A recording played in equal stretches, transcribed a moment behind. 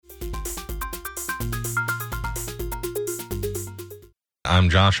I'm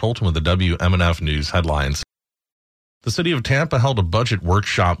Josh Holton with the WMNF News headlines. The city of Tampa held a budget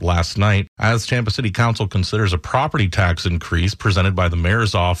workshop last night as Tampa City Council considers a property tax increase presented by the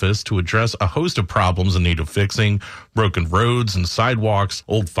mayor's office to address a host of problems in need of fixing: broken roads and sidewalks,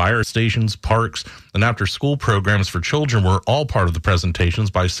 old fire stations, parks, and after-school programs for children were all part of the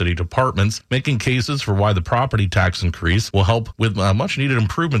presentations by city departments, making cases for why the property tax increase will help with much-needed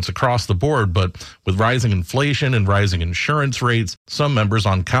improvements across the board. But with rising inflation and rising insurance rates, some members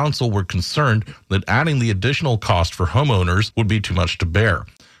on council were concerned that adding the additional cost for homeowners would be too much to bear.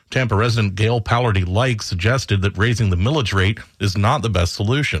 Tampa resident Gail Pallardy-Like suggested that raising the millage rate is not the best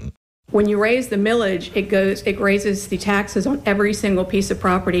solution. When you raise the millage, it raises the taxes on every single piece of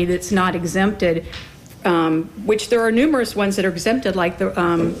property that's not exempted, which there are numerous ones that are exempted, like the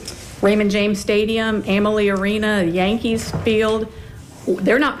Raymond James Stadium, Amalie Arena, Yankees Field.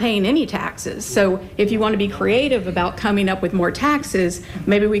 They're not paying any taxes. So if you want to be creative about coming up with more taxes,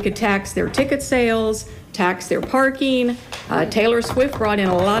 maybe we could tax their ticket sales, tax their parking. Taylor Swift brought in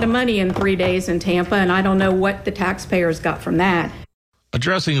a lot of money in 3 days in Tampa, and I don't know what the taxpayers got from that.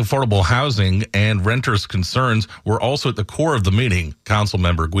 Addressing affordable housing and renters' concerns were also at the core of the meeting.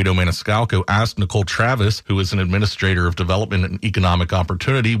 Councilmember Guido Maniscalco asked Nicole Travis, who is an administrator of development and economic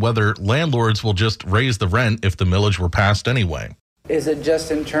opportunity, whether landlords will just raise the rent if the millage were passed anyway. Is it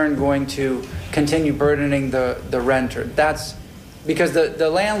just in turn going to continue burdening the renter? That's because the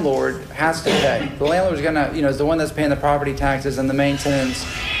landlord has to pay. The landlord's going to, is the one that's paying the property taxes and the maintenance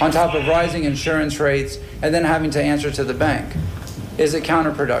on top of rising insurance rates and then having to answer to the bank. Is it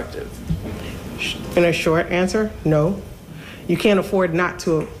counterproductive? In a short answer, no. You can't afford not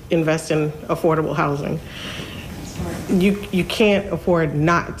to invest in affordable housing. You can't afford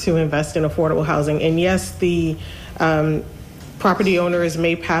not to invest in affordable housing. And yes, the property owners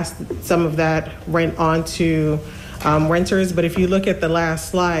may pass some of that rent on to renters, but if you look at the last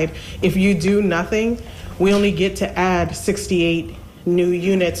slide, if you do nothing, we only get to add 68 new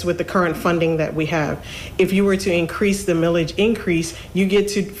units with the current funding that we have. If you were to increase the millage increase, you get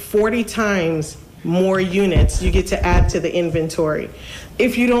to 40 times more units you get to add to the inventory.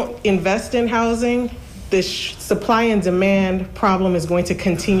 If you don't invest in housing, the supply and demand problem is going to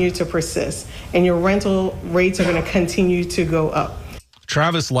continue to persist, and your rental rates are going to continue to go up.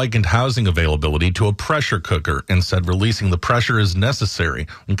 Travis likened housing availability to a pressure cooker and said releasing the pressure is necessary.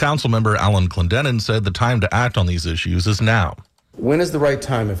 And Councilmember Alan Clendenin said the time to act on these issues is now. When is the right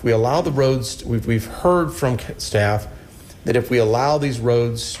time? If we allow the roads, we've heard from staff that if we allow these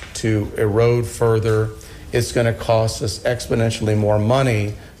roads to erode further, it's going to cost us exponentially more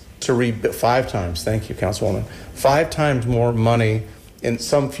money to rebuild 5 times. Thank you, Councilwoman. 5 times more money in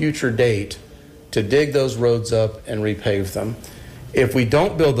some future date to dig those roads up and repave them. If we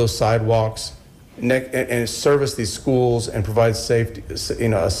don't build those sidewalks and service these schools and provide safe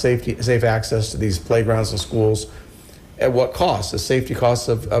access to these playgrounds and schools, at what cost? The safety costs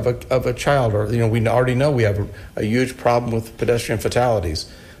of a child, or we already know we have a huge problem with pedestrian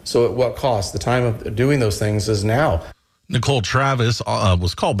fatalities. So at what cost? The time of doing those things is now. Nicole Travis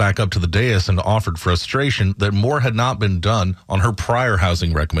was called back up to the dais and offered frustration that more had not been done on her prior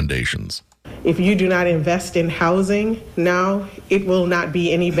housing recommendations. If you do not invest in housing now, it will not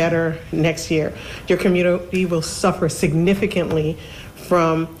be any better next year. Your community will suffer significantly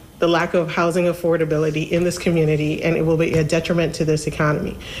from the lack of housing affordability in this community, and it will be a detriment to this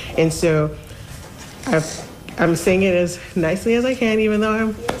economy. And so I'm saying it as nicely as I can, even though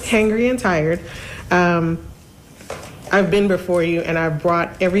I'm hangry and tired. I've been before you, and I've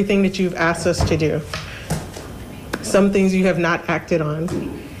brought everything that you've asked us to do. Some things you have not acted on,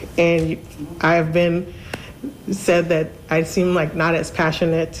 and I have been said that I seem like not as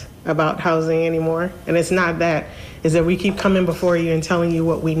passionate about housing anymore, and it's not that. Is that we keep coming before you and telling you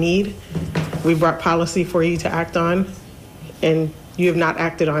what we need. We brought policy for you to act on, and you have not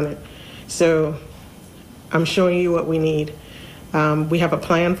acted on it. So I'm showing you what we need. We have a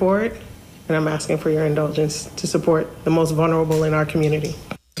plan for it, and I'm asking for your indulgence to support the most vulnerable in our community.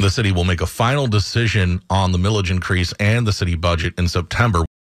 The city will make a final decision on the millage increase and the city budget in September.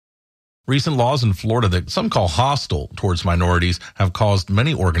 Recent laws in Florida that some call hostile towards minorities have caused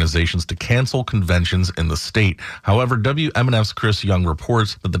many organizations to cancel conventions in the state. However, WMNF's Chris Young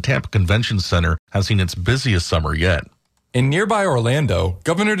reports that the Tampa Convention Center has seen its busiest summer yet. In nearby Orlando,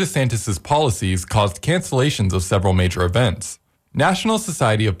 Governor DeSantis' policies caused cancellations of several major events. National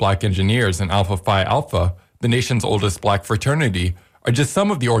Society of Black Engineers and Alpha Phi Alpha, the nation's oldest black fraternity, are just some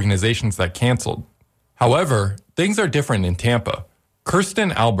of the organizations that canceled. However, things are different in Tampa.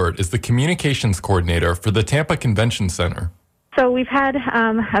 Kirsten Albert is the communications coordinator for the Tampa Convention Center. So we've had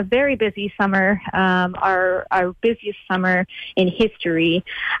a very busy summer, our busiest summer in history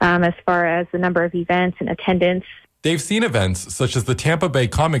as far as the number of events and attendance. They've seen events such as the Tampa Bay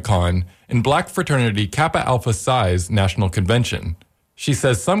Comic-Con and Black fraternity Kappa Alpha Psi's National Convention. She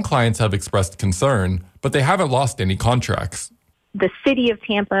says some clients have expressed concern, but they haven't lost any contracts. The city of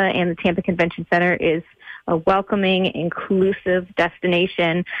Tampa and the Tampa Convention Center is a welcoming, inclusive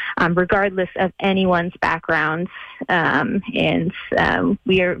destination, regardless of anyone's background. And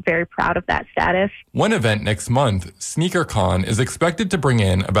we are very proud of that status. One event next month, SneakerCon, is expected to bring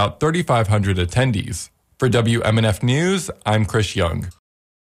in about 3,500 attendees. For WMNF News, I'm Chris Young.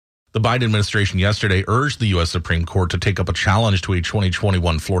 The Biden administration yesterday urged the U.S. Supreme Court to take up a challenge to a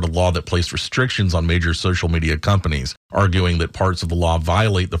 2021 Florida law that placed restrictions on major social media companies, arguing that parts of the law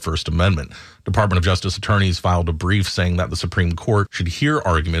violate the First Amendment. Department of Justice attorneys filed a brief saying that the Supreme Court should hear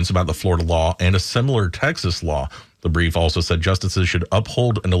arguments about the Florida law and a similar Texas law. The brief also said justices should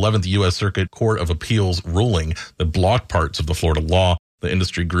uphold an 11th U.S. Circuit Court of Appeals ruling that blocked parts of the Florida law. The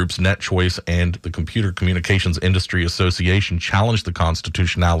industry groups NetChoice and the Computer Communications Industry Association challenged the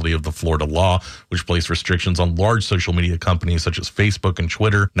constitutionality of the Florida law, which placed restrictions on large social media companies such as Facebook and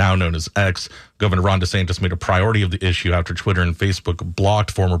Twitter, now known as X. Governor Ron DeSantis made a priority of the issue after Twitter and Facebook blocked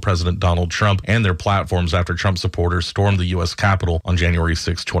former President Donald Trump and their platforms after Trump supporters stormed the U.S. Capitol on January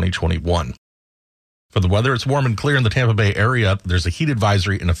 6, 2021. For the weather, it's warm and clear in the Tampa Bay area. There's a heat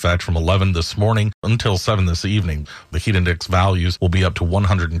advisory in effect from 11 this morning until 7 this evening. The heat index values will be up to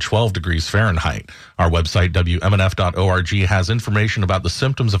 112 degrees Fahrenheit. Our website, WMNF.org, has information about the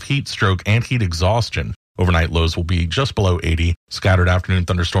symptoms of heat stroke and heat exhaustion. Overnight lows will be just below 80. Scattered afternoon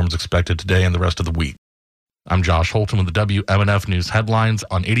thunderstorms expected today and the rest of the week. I'm Josh Holton with the WMNF News headlines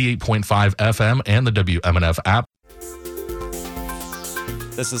on 88.5 FM and the WMNF app.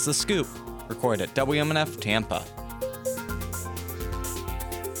 This is The Scoop, recorded at WMNF Tampa.